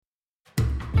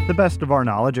The Best of Our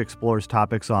Knowledge explores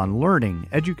topics on learning,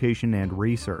 education, and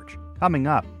research. Coming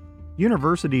up,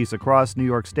 universities across New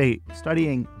York State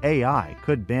studying AI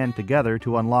could band together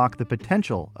to unlock the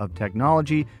potential of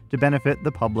technology to benefit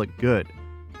the public good.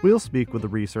 We'll speak with a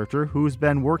researcher who's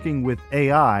been working with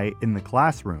AI in the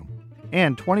classroom.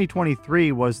 And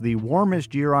 2023 was the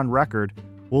warmest year on record.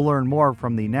 We'll learn more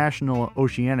from the National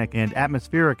Oceanic and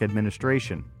Atmospheric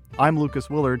Administration. I'm Lucas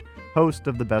Willard, host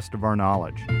of The Best of Our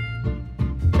Knowledge.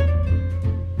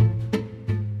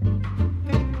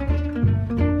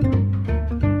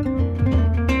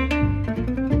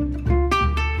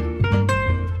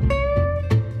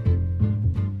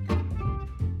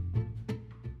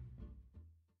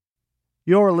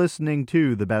 You're listening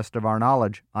to The Best of Our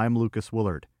Knowledge. I'm Lucas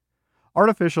Willard.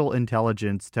 Artificial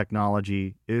intelligence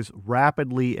technology is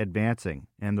rapidly advancing,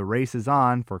 and the race is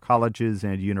on for colleges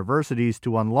and universities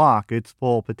to unlock its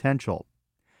full potential.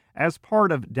 As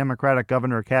part of Democratic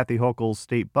Governor Kathy Hochul's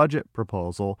state budget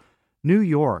proposal, New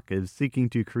York is seeking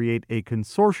to create a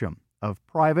consortium of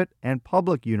private and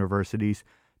public universities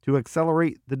to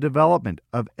accelerate the development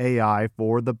of AI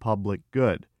for the public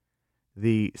good.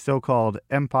 The so-called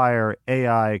Empire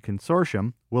AI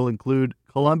Consortium will include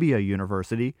Columbia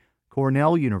University,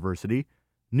 Cornell University,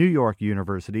 New York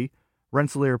University,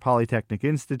 Rensselaer Polytechnic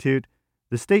Institute,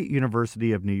 the State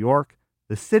University of New York,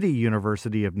 the City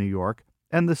University of New York,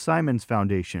 and the Simons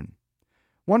Foundation.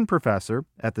 One professor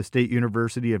at the State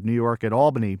University of New York at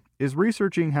Albany is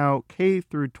researching how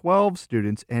K-12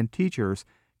 students and teachers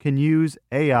can use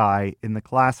AI in the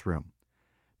classroom.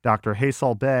 Dr.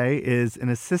 Haysal Bey is an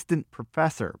assistant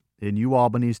professor in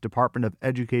UAlbany's Department of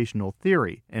Educational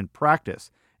Theory and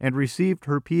Practice and received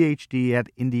her PhD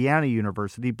at Indiana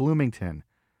University, Bloomington.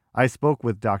 I spoke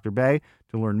with Dr. Bey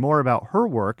to learn more about her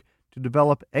work to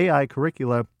develop AI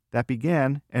curricula that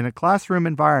began in a classroom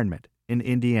environment in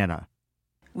Indiana.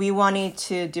 We wanted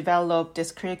to develop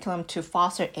this curriculum to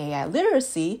foster AI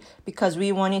literacy because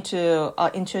we wanted to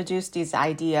introduce these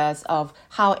ideas of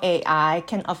how AI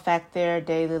can affect their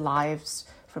daily lives,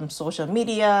 from social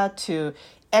media to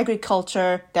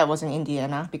agriculture. That was in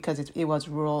Indiana because it was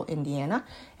rural Indiana,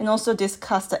 and also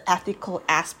discuss the ethical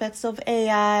aspects of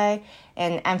AI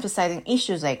and emphasizing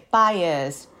issues like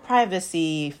bias,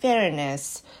 privacy,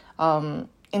 fairness,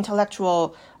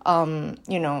 intellectual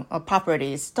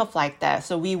properties, stuff like that.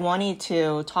 So we wanted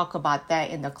to talk about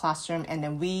that in the classroom, and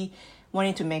then we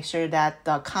wanted to make sure that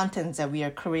the contents that we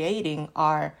are creating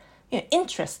are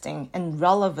interesting and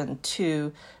relevant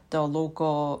to the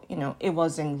local, it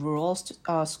was in rural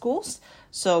schools.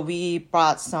 So we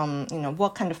brought some,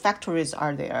 what kind of factories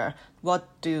are there? What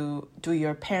do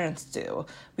your parents do?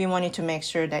 We wanted to make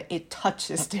sure that it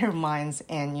touches their minds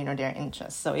and, their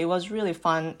interests. So it was really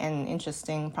fun and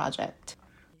interesting project.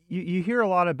 You hear a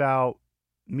lot about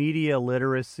media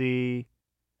literacy,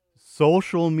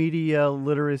 social media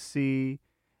literacy,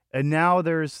 and now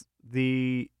there's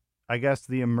the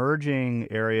emerging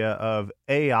area of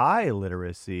AI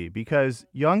literacy, because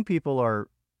young people are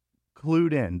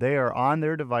clued in. They are on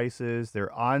their devices,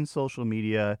 they're on social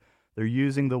media, they're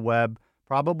using the web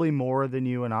probably more than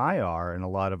you and I are in a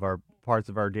lot of our parts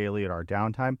of our daily and our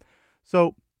downtime.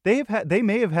 So they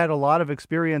may have had a lot of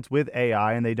experience with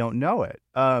AI and they don't know it.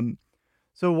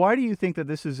 So why do you think that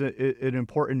this is an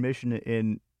important mission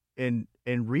in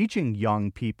reaching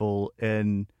young people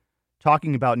and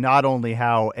talking about not only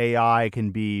how AI can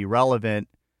be relevant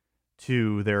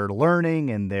to their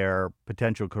learning and their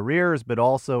potential careers, but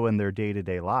also in their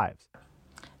day-to-day lives?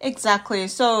 Exactly.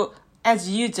 So as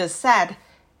you just said,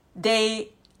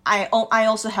 I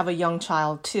also have a young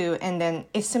child too, and then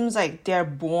it seems like they're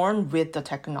born with the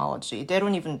technology. They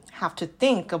don't even have to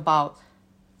think about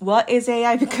what is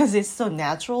AI because it's so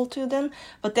natural to them.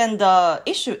 But then the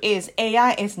issue is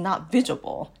AI is not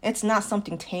visible. It's not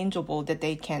something tangible that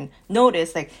they can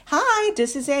notice, like, hi,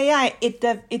 this is AI.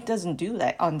 It doesn't do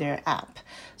that on their app.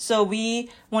 So we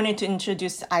wanted to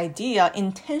introduce the idea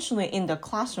intentionally in the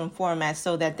classroom format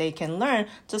so that they can learn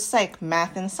just like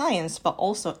math and science, but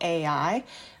also AI.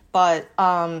 But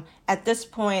at this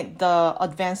point, the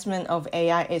advancement of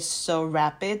AI is so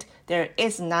rapid. There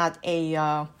is not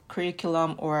a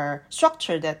curriculum or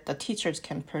structure that the teachers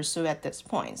can pursue at this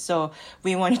point. So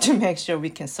we wanted to make sure we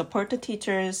can support the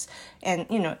teachers and,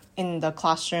 in the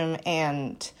classroom,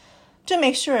 and to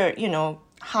make sure,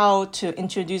 how to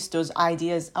introduce those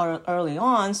ideas early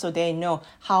on so they know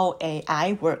how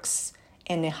AI works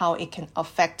and how it can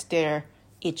affect their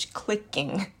each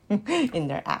clicking in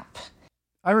their app.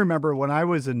 I remember when I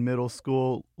was in middle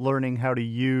school learning how to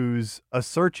use a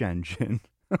search engine.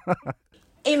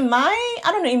 In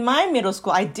my middle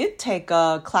school, I did take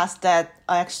a class that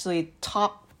actually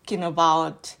taught asking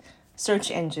about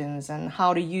search engines and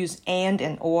how to use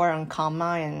and or and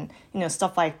comma and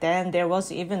stuff like that. And there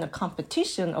was even a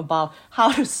competition about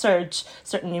how to search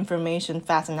certain information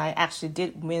fast, and I actually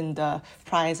did win the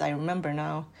prize, I remember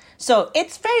now. So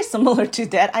it's very similar to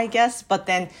that, I guess, but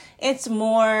then it's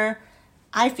more,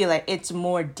 I feel like it's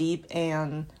more deep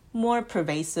and more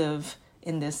pervasive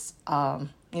in this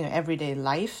everyday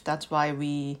life. That's why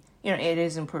it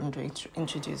is important to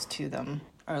introduce to them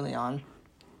early on.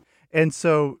 And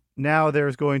so now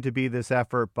there's going to be this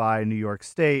effort by New York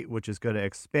State, which is going to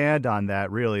expand on that,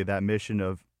 really, that mission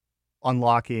of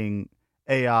unlocking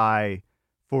AI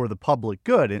for the public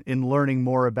good and in learning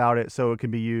more about it so it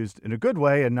can be used in a good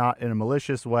way and not in a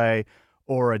malicious way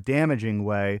or a damaging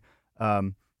way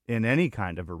in any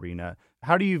kind of arena.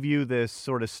 How do you view this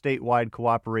sort of statewide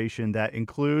cooperation that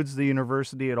includes the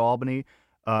University at Albany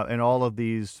and all of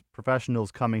these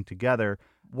professionals coming together?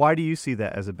 Why do you see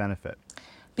that as a benefit?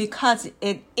 Because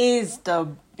it is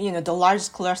the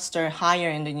largest cluster hire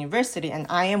in the university, and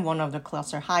I am one of the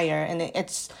cluster hire, and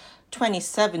it's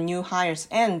 27 new hires,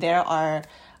 and there are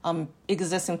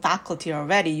existing faculty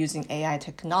already using AI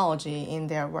technology in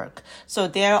their work. So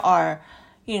there are,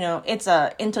 it's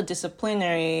a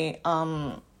interdisciplinary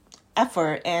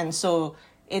effort, and so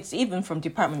it's even from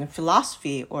Department of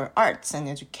Philosophy or Arts and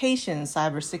Education,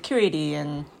 cybersecurity,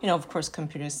 and, of course,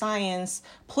 computer science,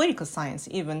 political science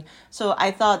even. So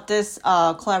I thought this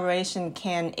collaboration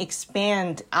can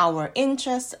expand our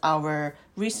interests, our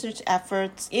research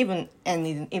efforts, even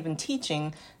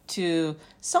teaching to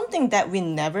something that we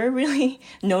never really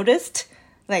noticed,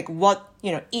 like what,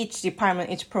 each department,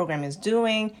 each program is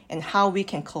doing and how we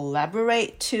can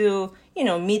collaborate to,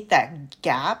 meet that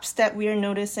gaps that we are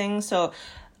noticing. So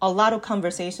a lot of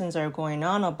conversations are going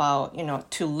on about,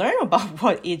 to learn about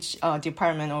what each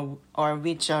department or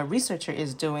which researcher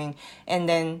is doing, and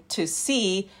then to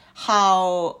see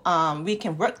how we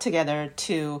can work together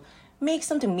to make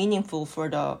something meaningful for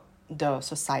the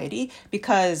society.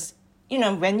 Because,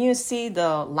 when you see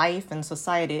the life and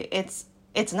society,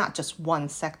 it's not just one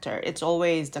sector. It's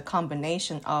always the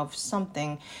combination of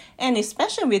something. And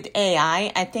especially with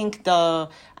AI, I think the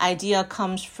idea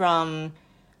comes from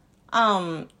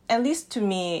at least to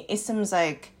me, it seems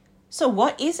like, so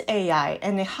what is AI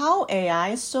and how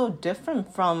AI is so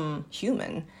different from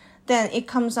human? Then it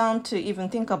comes down to even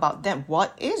think about then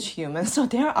what is human? So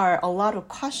there are a lot of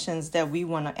questions that we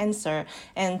want to answer,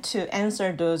 and to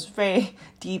answer those very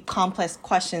deep, complex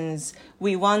questions,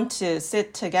 we want to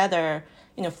sit together,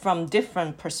 from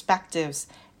different perspectives,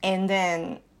 and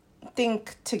then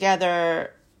think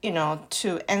together,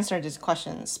 to answer these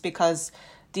questions, because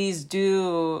these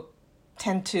do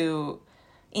tend to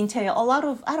entail a lot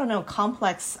of,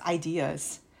 complex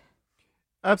ideas.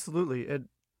 Absolutely.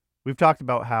 We've talked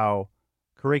about how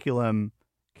curriculum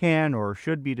can or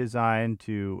should be designed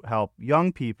to help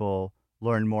young people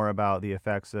learn more about the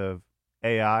effects of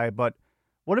AI, but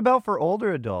what about for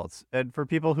older adults and for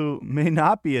people who may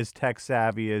not be as tech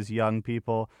savvy as young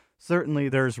people? Certainly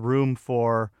there's room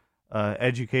for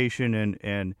education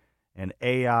and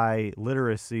AI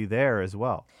literacy there as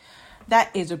well. That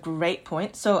is a great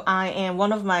point. So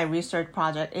one of my research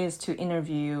project is to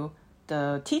interview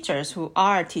the teachers who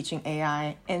are teaching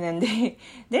AI, and then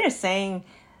they're saying,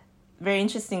 very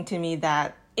interesting to me,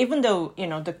 that even though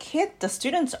the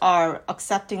students are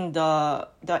accepting the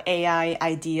AI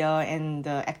idea and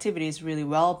the activities really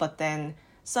well, but then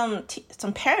some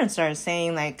parents are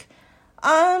saying like,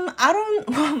 I don't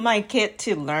want my kid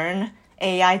to learn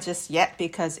AI just yet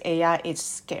because AI is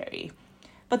scary.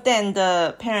 But then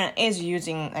the parent is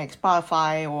using like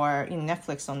Spotify or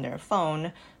Netflix on their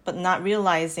phone, but not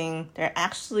realizing they're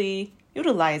actually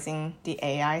utilizing the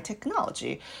AI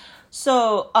technology.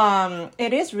 So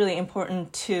it is really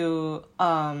important to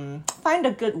find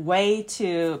a good way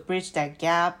to bridge that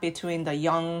gap between the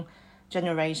young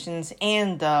generations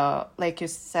and the, like you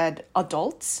said,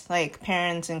 adults, like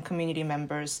parents and community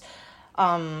members.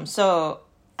 So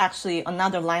actually,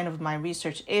 another line of my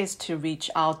research is to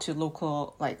reach out to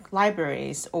local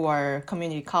libraries or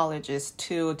community colleges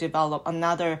to develop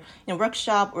another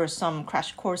workshop or some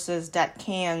crash courses that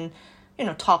can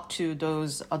talk to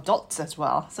those adults as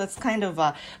well. So it's kind of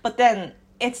but then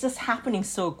it's just happening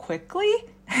so quickly.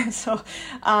 So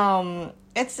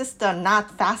it's just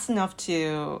not fast enough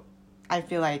to, I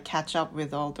feel like, catch up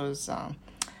with all those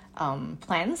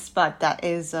plans, but that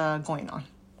is going on.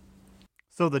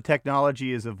 So the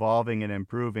technology is evolving and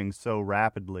improving so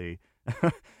rapidly.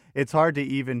 It's hard to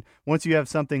even, once you have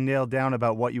something nailed down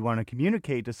about what you want to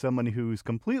communicate to someone who's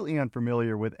completely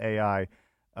unfamiliar with AI,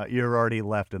 you're already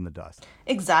left in the dust.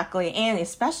 Exactly. And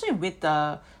especially with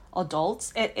the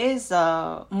adults, it is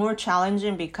more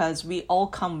challenging because we all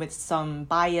come with some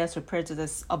bias or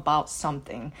prejudice about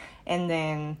something. And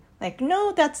then, like,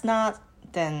 no, that's not,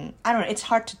 then I don't know, it's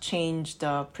hard to change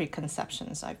the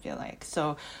preconceptions, I feel like.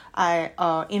 So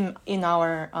in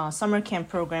our summer camp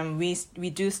program, we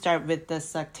do start with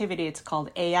this activity. It's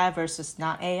called AI versus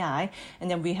not AI.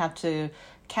 And then we have to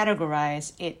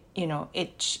categorize it,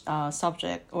 each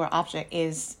subject or object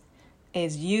is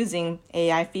using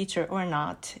AI feature or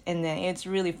not. And then it's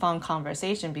really fun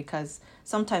conversation because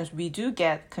sometimes we do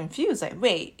get confused. Like,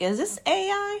 wait, is this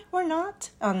AI or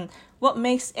not? What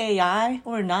makes AI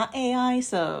or not AI?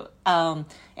 So, and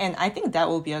I think that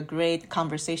will be a great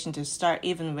conversation to start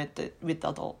even with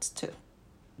adults too.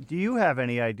 Do you have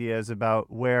any ideas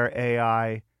about where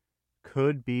AI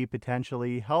could be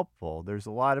potentially helpful? There's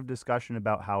a lot of discussion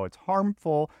about how it's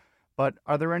harmful, but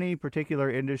are there any particular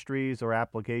industries or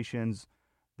applications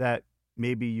that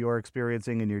maybe you're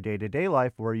experiencing in your day-to-day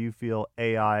life where you feel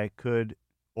AI could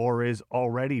or is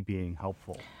already being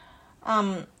helpful?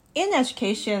 In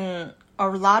education, a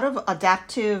lot of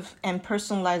adaptive and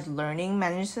personalized learning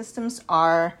management systems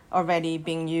are already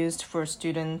being used for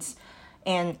students,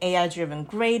 and AI-driven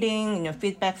grading,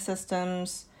 feedback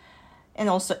systems, and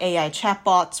also AI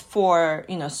chatbots for,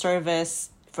 service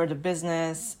for the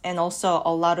business, and also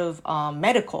a lot of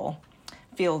medical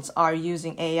fields are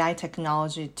using AI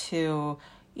technology to,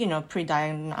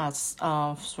 pre-diagnose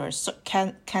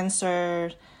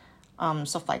cancer,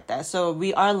 stuff like that. So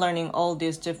we are learning all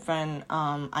these different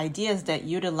ideas that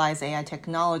utilize AI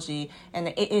technology, and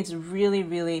it is really,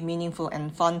 really meaningful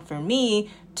and fun for me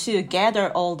to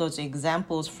gather all those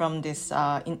examples from this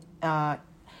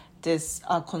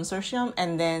consortium,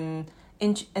 and then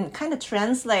and kind of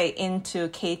translate into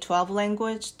K-12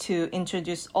 language to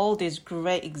introduce all these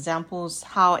great examples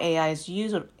how AI is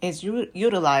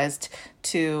utilized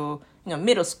to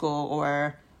middle school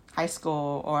or high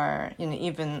school or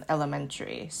even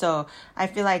elementary. So I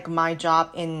feel like my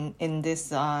job in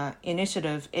this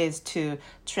initiative is to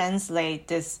translate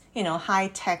this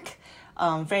high tech,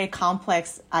 very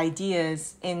complex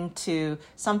ideas into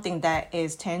something that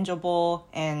is tangible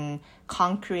and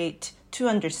concrete to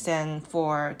understand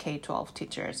for K-12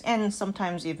 teachers and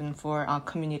sometimes even for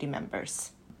community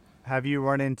members. Have you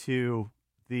run into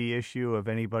the issue of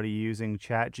anybody using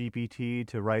ChatGPT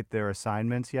to write their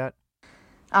assignments yet?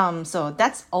 So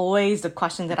that's always the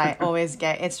question that I always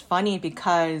get. It's funny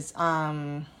because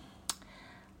sometimes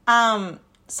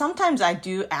I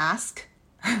do ask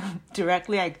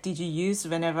directly, like, did you use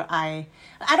whenever I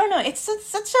don't know. It's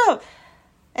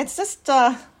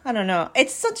I don't know.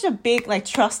 It's such a big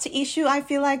trust issue, I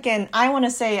feel like, and I want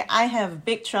to say I have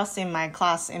big trust in my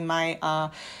class, in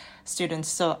my students,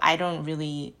 so I don't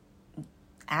really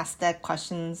ask that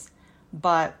questions.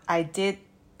 But I did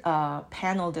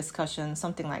panel discussion,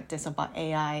 something like this about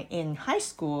AI in high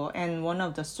school, and one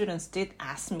of the students did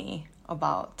ask me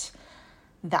about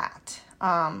that.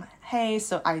 Hey,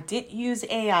 so I did use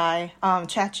AI,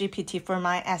 ChatGPT for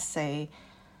my essay,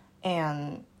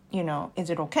 and is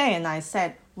it okay? And I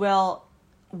said, well,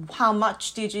 how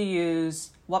much did you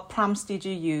use? What prompts did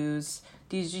you use?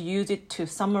 Did you use it to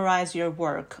summarize your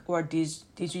work, or did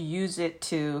you use it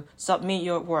to submit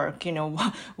your work?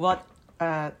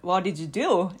 What did you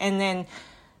do? And then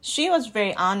she was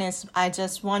very honest. I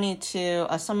just wanted to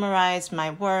summarize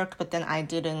my work, but then I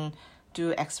didn't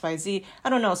do XYZ. I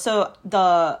don't know. So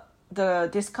the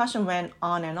discussion went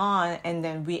on, and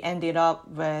then we ended up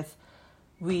with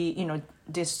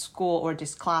this school or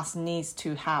this class needs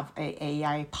to have a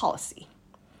AI policy.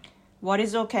 What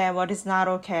is okay? What is not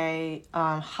okay?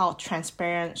 How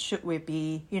transparent should we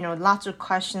be? Lots of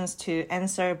questions to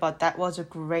answer, but that was a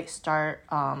great start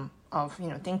of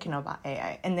thinking about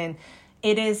AI. And then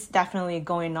it is definitely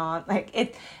going on.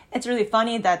 It's really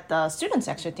funny that the students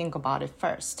actually think about it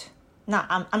first.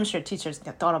 Now, I'm sure teachers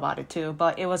thought about it too,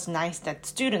 but it was nice that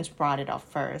students brought it up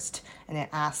first and then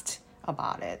asked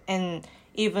about it. And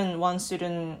even one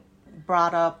student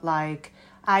brought up,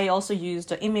 I also used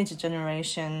the image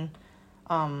generation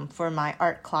for my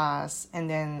art class, and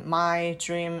then my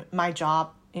dream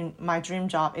job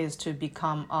is to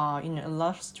become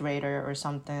illustrator or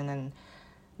something. And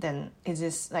then is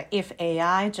this if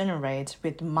AI generates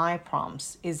with my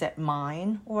prompts, is it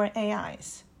mine or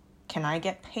AI's? Can I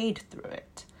get paid through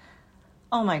it?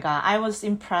 Oh my God, I was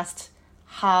impressed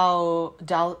how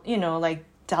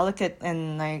delicate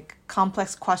and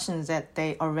complex questions that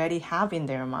they already have in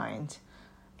their mind.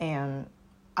 And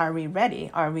are we ready?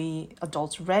 Are we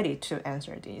adults ready to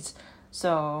answer these?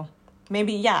 So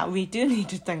maybe, we do need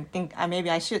to think maybe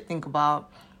I should think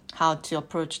about how to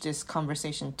approach this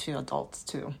conversation to adults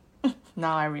too.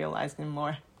 Now I realize it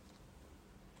more.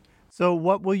 So,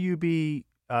 what will you be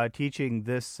teaching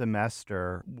this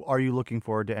semester? Are you looking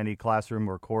forward to any classroom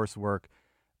or coursework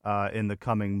in the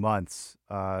coming months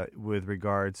with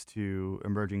regards to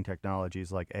emerging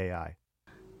technologies like AI?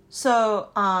 So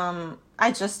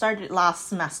I just started last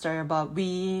semester, but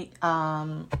we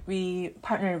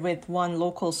partnered with one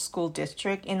local school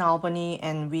district in Albany,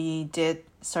 and we did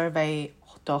survey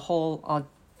the whole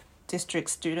district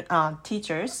student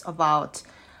teachers about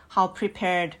how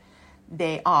prepared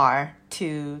they are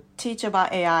to teach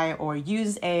about AI or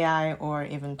use AI or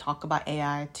even talk about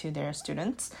AI to their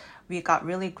students. We got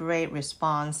really great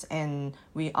response, and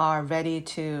we are ready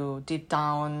to deep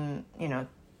down,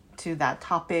 to that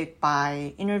topic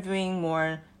by interviewing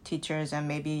more teachers and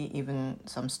maybe even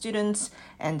some students,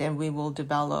 and then we will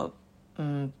develop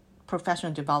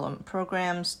professional development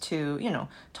programs to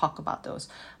talk about those.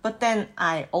 But then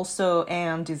I also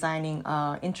am designing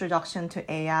a introduction to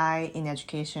AI in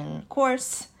education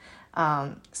course.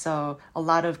 So a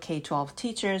lot of K-12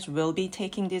 teachers will be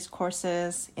taking these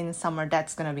courses in summer.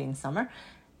 That's going to be in summer.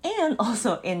 And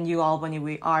also in UAlbany,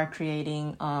 we are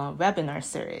creating a webinar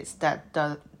series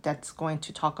that's going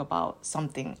to talk about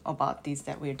something about these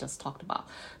that we just talked about.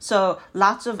 So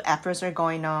lots of efforts are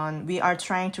going on. We are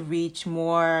trying to reach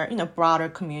more, broader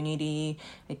community,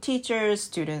 like teachers,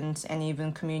 students, and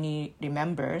even community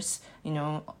members,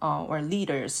 or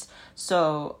leaders.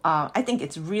 So I think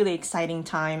it's really exciting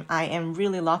time. I am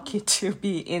really lucky to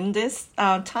be in this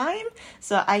time,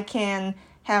 so I can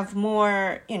have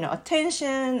more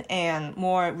attention and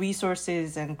more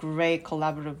resources and great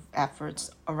collaborative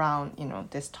efforts around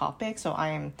this topic. So I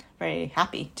am very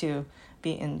happy to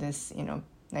be in this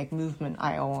movement.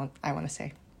 I want to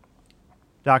say.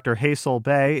 Dr. Hazel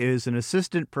Bay is an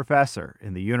assistant professor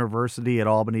in the University at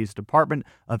Albany's Department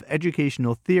of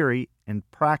Educational Theory and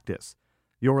Practice.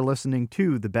 You're listening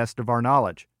to The Best of Our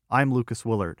Knowledge. I'm Lucas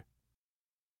Willard.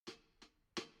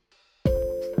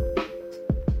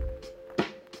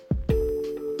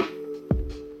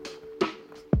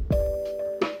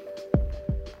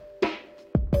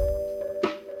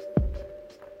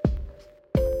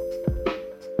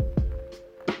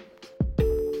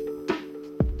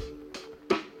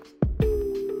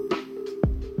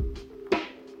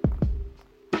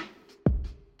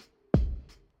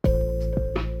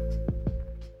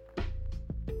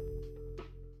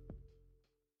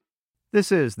 This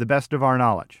is The Best of Our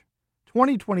Knowledge.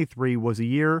 2023 was a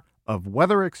year of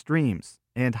weather extremes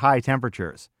and high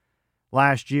temperatures.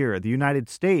 Last year, the United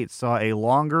States saw a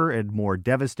longer and more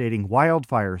devastating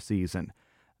wildfire season,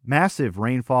 massive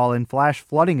rainfall and flash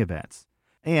flooding events,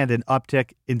 and an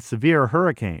uptick in severe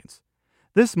hurricanes.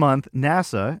 This month,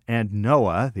 NASA and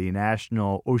NOAA, the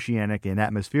National Oceanic and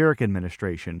Atmospheric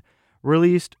Administration,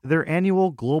 released their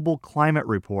annual Global Climate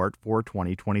Report for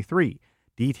 2023,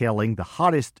 detailing the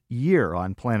hottest year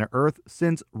on planet Earth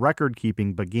since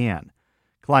record-keeping began.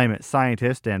 Climate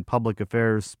scientist and public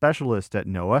affairs specialist at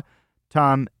NOAA,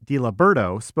 Tom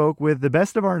DiLiberto, spoke with The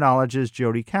Best of Our Knowledge's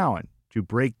Jody Cowan to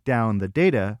break down the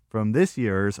data from this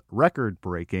year's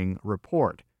record-breaking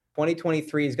report.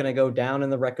 2023 is going to go down in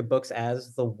the record books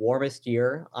as the warmest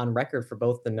year on record for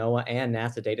both the NOAA and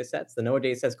NASA datasets. The NOAA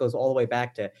datasets goes all the way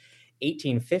back to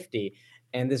 1850.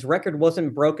 And this record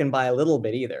wasn't broken by a little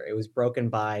bit either. It was broken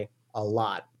by a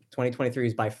lot. 2023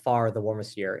 is by far the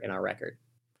warmest year in our record.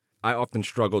 I often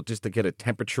struggle just to get a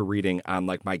temperature reading on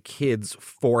like my kid's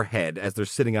forehead as they're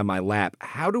sitting on my lap.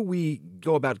 How do we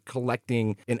go about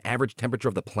collecting an average temperature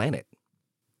of the planet?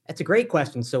 That's a great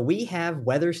question. So we have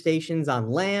weather stations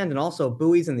on land and also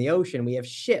buoys in the ocean. We have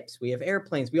ships, we have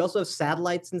airplanes, we also have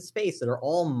satellites in space that are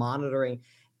all monitoring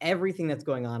everything that's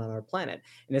going on our planet.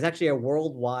 And it's actually a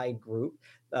worldwide group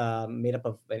made up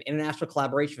of an international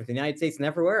collaboration with the United States and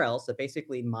everywhere else that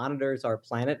basically monitors our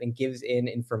planet and gives in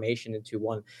information into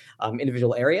one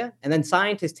individual area. And then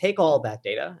scientists take all of that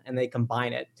data and they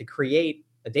combine it to create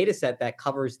a data set that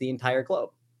covers the entire globe.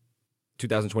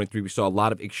 2023, we saw a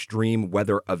lot of extreme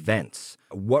weather events.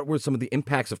 What were some of the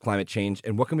impacts of climate change,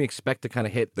 and what can we expect to kind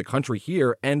of hit the country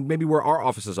here and maybe where our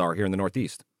offices are here in the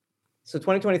Northeast? So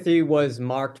 2023 was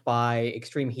marked by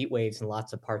extreme heat waves in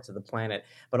lots of parts of the planet,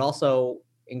 but also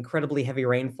incredibly heavy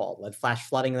rainfall, led flash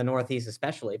flooding in the Northeast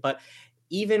especially. But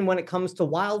even when it comes to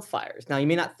wildfires. Now, you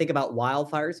may not think about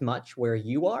wildfires much where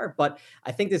you are, but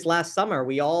I think this last summer,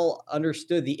 we all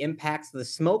understood the impacts of the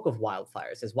smoke of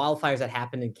wildfires, as wildfires that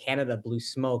happened in Canada blew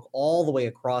smoke all the way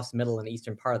across the middle and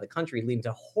eastern part of the country, leading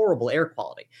to horrible air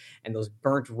quality and those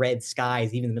burnt red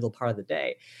skies, even in the middle part of the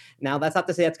day. Now, that's not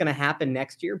to say that's going to happen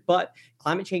next year, but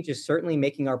climate change is certainly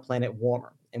making our planet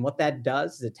warmer. And what that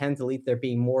does is it tends to lead to there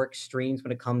being more extremes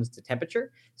when it comes to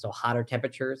temperature. So hotter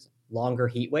temperatures, longer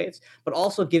heat waves, but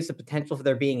also gives the potential for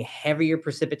there being heavier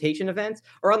precipitation events.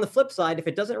 Or on the flip side, if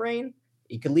it doesn't rain,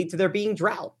 it could lead to there being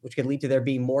drought, which could lead to there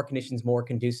being more conditions more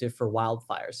conducive for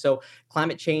wildfires. So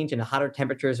climate change and hotter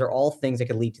temperatures are all things that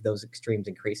could lead to those extremes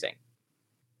increasing.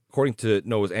 According to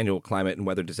NOAA's annual climate and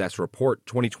weather disaster report,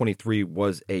 2023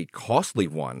 was a costly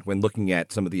one when looking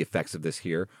at some of the effects of this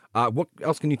here. What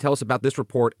else can you tell us about this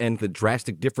report and the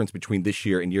drastic difference between this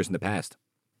year and years in the past?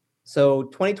 So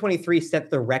 2023 set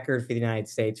the record for the United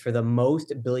States for the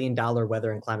most billion-dollar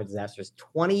weather and climate disasters.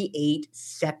 28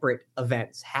 separate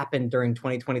events happened during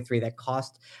 2023 that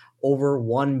cost over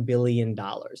 $1 billion.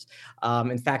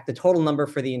 In fact, the total number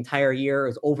for the entire year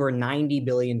is over $90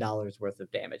 billion worth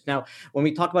of damage. Now, when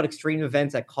we talk about extreme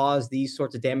events that cause these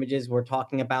sorts of damages, we're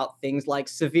talking about things like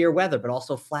severe weather, but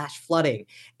also flash flooding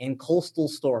and coastal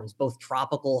storms, both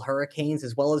tropical hurricanes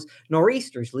as well as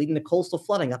nor'easters leading to coastal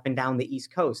flooding up and down the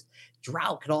East Coast.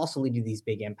 Drought could also lead to these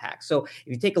big impacts. So if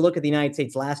you take a look at the United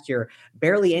States last year,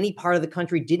 barely any part of the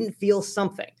country didn't feel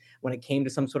something when it came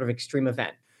to some sort of extreme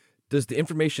event. Does the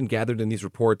information gathered in these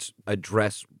reports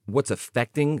address what's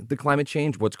affecting the climate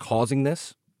change, what's causing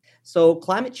this? So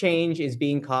climate change is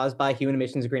being caused by human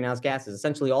emissions of greenhouse gases.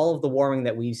 Essentially, all of the warming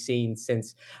that we've seen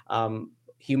since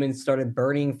humans started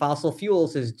burning fossil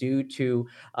fuels is due to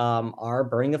our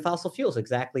burning of fossil fuels,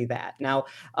 exactly that. Now,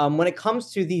 when it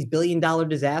comes to these billion-dollar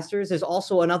disasters, there's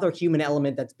also another human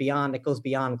element that goes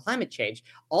beyond climate change.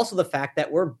 Also the fact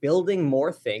that we're building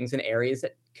more things in areas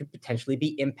that could potentially be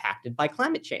impacted by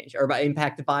climate change or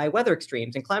impacted by weather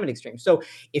extremes and climate extremes. So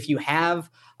if you have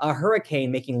a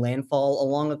hurricane making landfall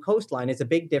along a coastline, it's a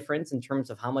big difference in terms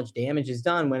of how much damage is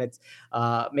done when it's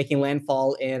making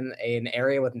landfall in an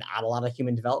area with not a lot of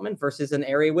human development versus an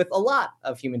area with a lot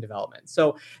of human development.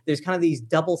 So there's kind of these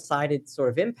double-sided sort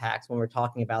of impacts when we're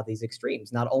talking about these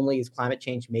extremes. Not only is climate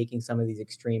change making some of these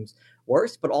extremes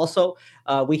worse, but also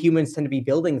we humans tend to be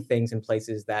building things in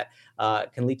places that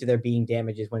can lead to there being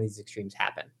damages when these extremes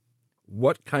happen.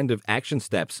 What kind of action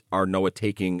steps are NOAA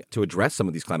taking to address some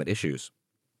of these climate issues?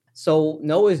 So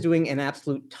NOAA is doing an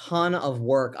absolute ton of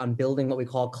work on building what we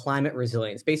call climate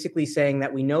resilience, basically saying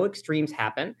that we know extremes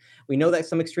happen. We know that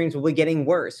some extremes will be getting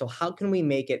worse. So how can we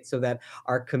make it so that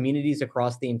our communities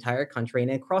across the entire country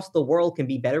and across the world can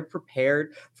be better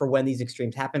prepared for when these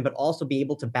extremes happen, but also be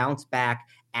able to bounce back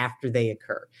after they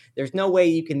occur? There's no way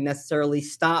you can necessarily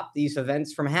stop these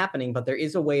events from happening, but there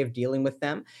is a way of dealing with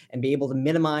them and be able to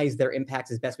minimize their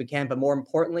impacts as best we can. But more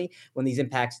importantly, when these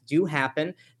impacts do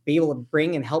happen, be able to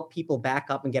bring and help people back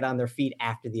up and get on their feet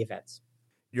after the events.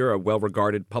 You're a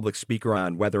well-regarded public speaker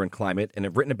on weather and climate and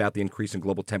have written about the increase in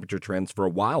global temperature trends for a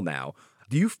while now.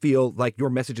 Do you feel like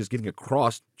your message is getting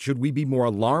across? Should we be more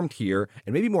alarmed here?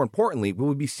 And maybe more importantly, will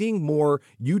we be seeing more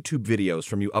YouTube videos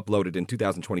from you uploaded in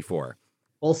 2024?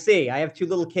 We'll see. I have two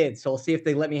little kids, so we'll see if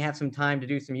they let me have some time to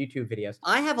do some YouTube videos.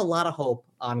 I have a lot of hope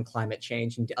on climate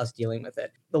change and us dealing with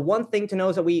it. The one thing to know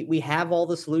is that we have all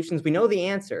the solutions. We know the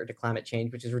answer to climate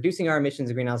change, which is reducing our emissions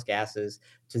of greenhouse gases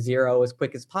to zero as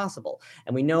quick as possible.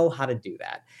 And we know how to do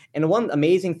that. And the one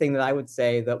amazing thing that I would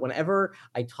say that whenever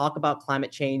I talk about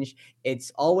climate change,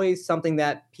 it's always something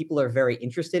that people are very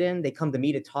interested in. They come to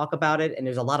me to talk about it, and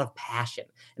there's a lot of passion,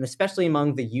 and especially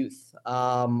among the youth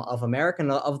of America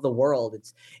and of the world.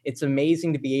 It's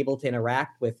amazing to be able to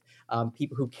interact with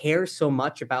people who care so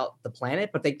much about the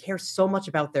planet, but they care so much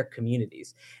about their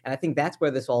communities. And I think that's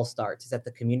where this all starts, is at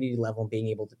the community level, being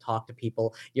able to talk to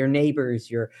people, your neighbors,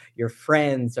 your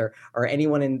friends, or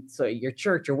anyone in your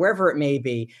church or wherever it may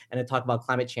be, and to talk about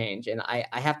climate change. And I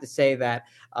have to say that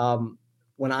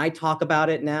when I talk about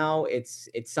it now, it's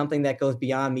something that goes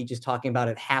beyond me just talking about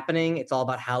it happening. It's all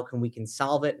about how we can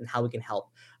solve it and how we can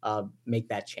help make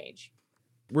that change.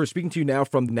 We're speaking to you now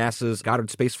from NASA's Goddard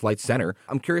Space Flight Center.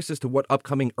 I'm curious as to what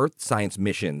upcoming Earth science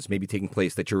missions may be taking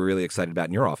place that you're really excited about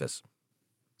in your office.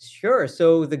 Sure.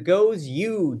 So the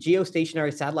GOES-U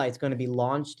geostationary satellite is going to be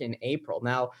launched in April.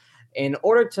 Now, in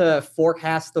order to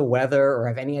forecast the weather or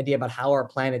have any idea about how our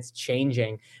planet's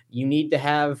changing, you need to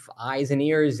have eyes and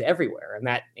ears everywhere, and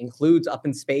that includes up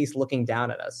in space looking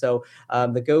down at us. So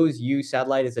the GOES-U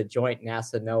satellite is a joint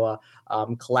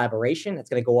NASA-NOAA collaboration. It's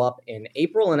going to go up in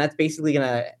April, and that's basically going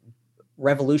to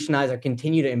revolutionize or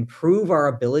continue to improve our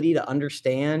ability to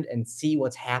understand and see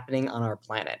what's happening on our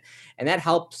planet. And that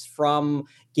helps from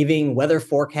giving weather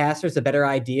forecasters a better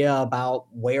idea about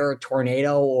where a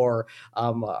tornado or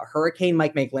a hurricane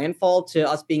might make landfall, to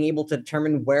us being able to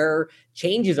determine where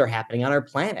changes are happening on our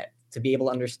planet, to be able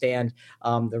to understand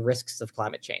the risks of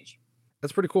climate change.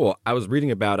 That's pretty cool. I was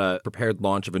reading about a prepared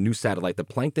launch of a new satellite, the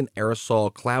Plankton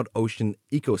Aerosol Cloud Ocean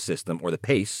Ecosystem, or the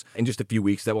PACE, in just a few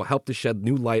weeks that will help to shed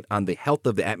new light on the health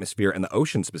of the atmosphere and the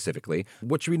ocean specifically.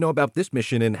 What should we know about this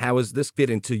mission, and how does this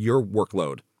fit into your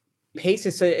workload? PACE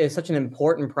is such an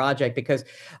important project because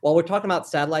while we're talking about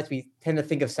satellites, we tend to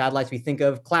think of satellites, we think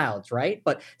of clouds, right?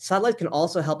 But satellites can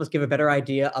also help us give a better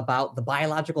idea about the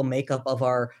biological makeup of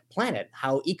our planet,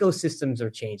 how ecosystems are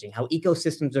changing, how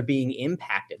ecosystems are being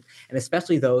impacted, and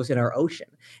especially those in our ocean.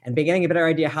 And getting a better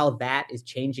idea how that is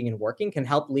changing and working can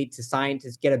help lead to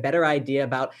scientists get a better idea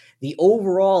about the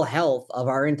overall health of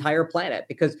our entire planet,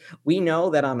 because we know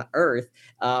that on Earth,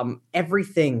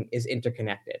 everything is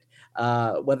interconnected.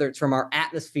 Whether it's from our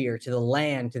atmosphere to the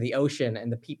land to the ocean,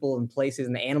 and the people and places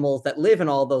and the animals that live in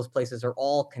all those places are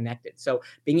all connected. So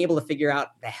being able to figure out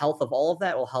the health of all of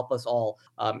that will help us all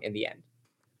in the end.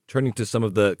 Turning to some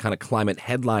of the kind of climate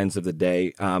headlines of the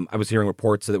day, I was hearing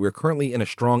reports that we're currently in a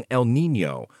strong El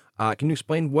Nino. Can you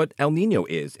explain what El Nino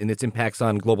is and its impacts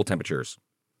on global temperatures?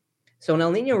 So an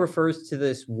El Nino refers to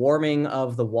this warming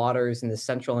of the waters in the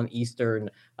central and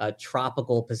eastern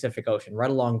tropical Pacific Ocean,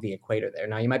 right along the equator there.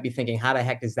 Now, you might be thinking, how the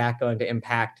heck is that going to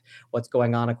impact what's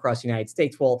going on across the United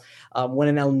States? Well, when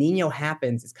an El Nino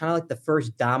happens, it's kind of like the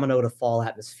first domino to fall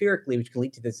atmospherically, which can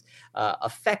lead to this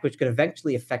effect, which could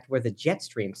eventually affect where the jet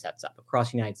stream sets up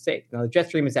across the United States. Now, the jet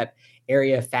stream is that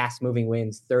area of fast-moving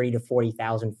winds, 30 to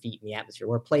 40,000 feet in the atmosphere,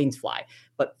 where planes fly.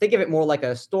 But think of it more like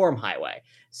a storm highway.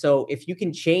 So if you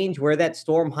can change where that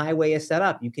storm highway is set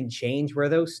up, you can change where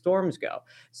those storms go.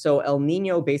 So El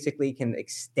Nino basically can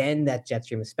extend that jet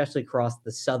stream, especially across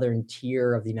the southern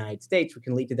tier of the United States, which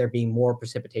can lead to there being more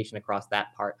precipitation across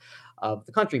that part of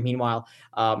the country. Meanwhile,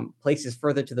 places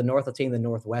further to the north, let's say in the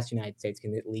northwest United States,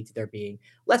 can lead to there being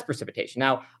less precipitation.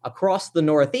 Now, across the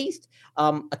northeast,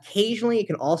 occasionally it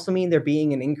can also mean there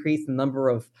being an increase in the number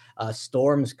of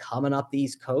storms coming up the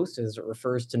East Coast, as it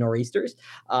refers to nor'easters,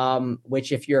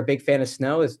 which, if you're a big fan of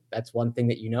snow, that's one thing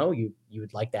that you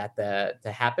would like that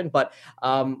to happen. But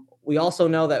we also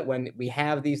know that when we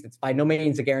have these, it's by no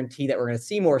means a guarantee that we're going to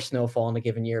see more snowfall in a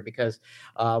given year, because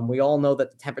we all know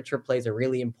that the temperature plays a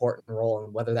really important role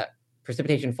in whether that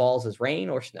precipitation falls as rain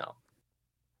or snow.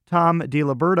 Tom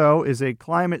DiLiberto is a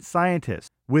climate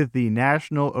scientist with the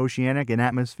National Oceanic and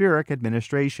Atmospheric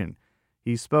Administration.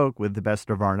 He spoke with the Best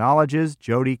of Our Knowledge's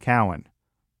Jody Cowan.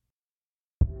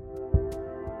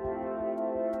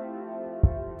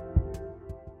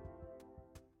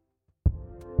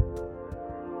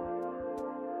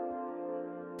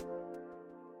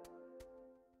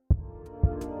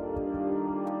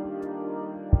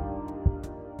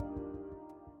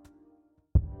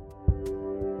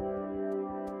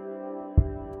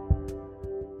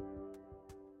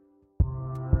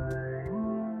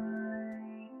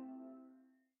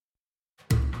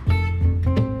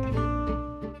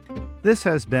 This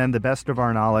has been the Best of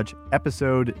Our Knowledge,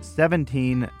 episode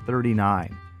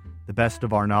 1739. The Best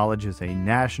of Our Knowledge is a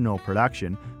national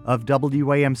production of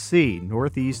WAMC,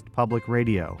 Northeast Public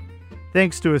Radio.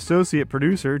 Thanks to associate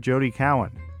producer Jody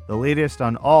Cowan. The latest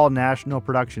on all National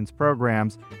Productions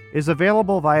programs is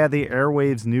available via the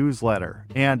Airwaves newsletter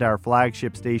and our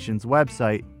flagship station's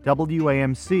website,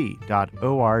 WAMC.org.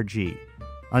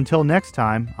 Until next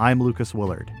time, I'm Lucas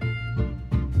Willard.